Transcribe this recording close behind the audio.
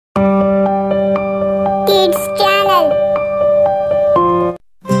Kids channel.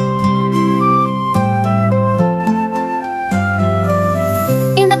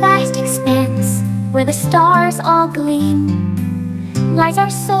 In the vast expanse, where the stars all gleam, lies our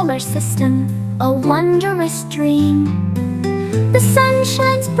solar system, a wondrous dream. The sun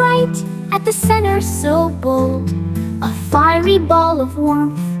shines bright at the center, so bold, a fiery ball of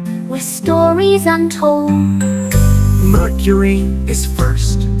warmth with stories untold. Mercury is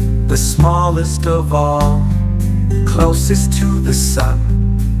first, the smallest of all, closest to the sun,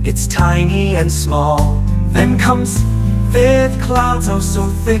 it's tiny and small. Then comes with clouds oh so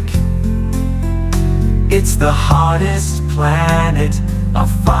thick, it's the hottest planet, a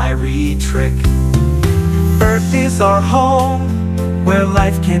fiery trick. Earth is our home, where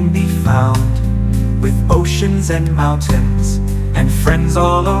life can be found, with oceans and mountains, and friends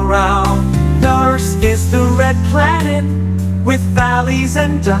all around. Nurse is the red planet, with valleys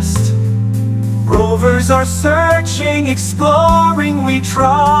and dust. Rovers are searching, exploring, we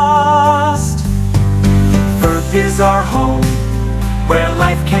trust. Earth is our home, where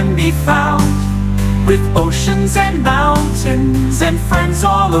life can be found, with oceans and mountains, and friends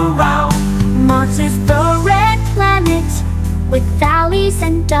all around. Mars is the red planet, with valleys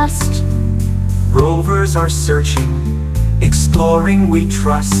and dust. Rovers are searching, exploring, we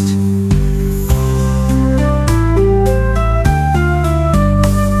trust.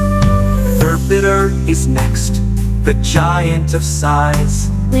 Jupiter is next, the giant of size,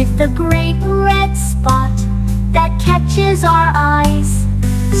 with the great red spot that catches our eyes.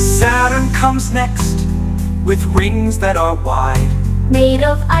 Saturn comes next, with rings that are wide, made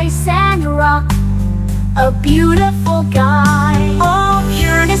of ice and rock, a beautiful guy. All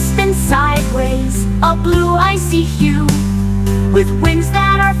Uranus spins sideways, a blue icy hue, with winds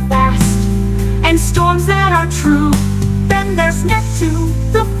that are fast and storms that are true. Then there's Neptune,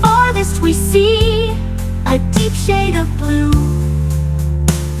 the farthest we see, a deep shade of blue,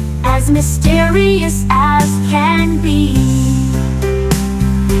 as mysterious as can be.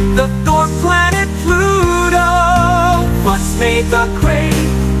 The dwarf planet Pluto once made the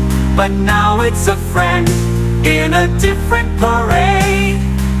grade, but now it's a friend in a different parade.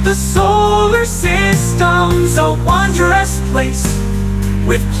 The solar system's a wondrous place,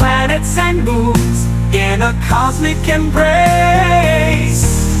 with planets and moons in a cosmic embrace.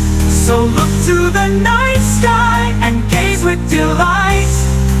 So look to the night sky and gaze with delight.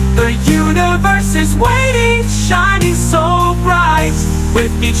 The universe is waiting, shining so bright.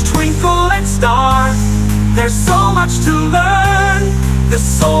 With each twinkle and star, there's so much to learn. The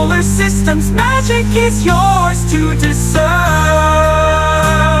solar system's magic is yours to discern.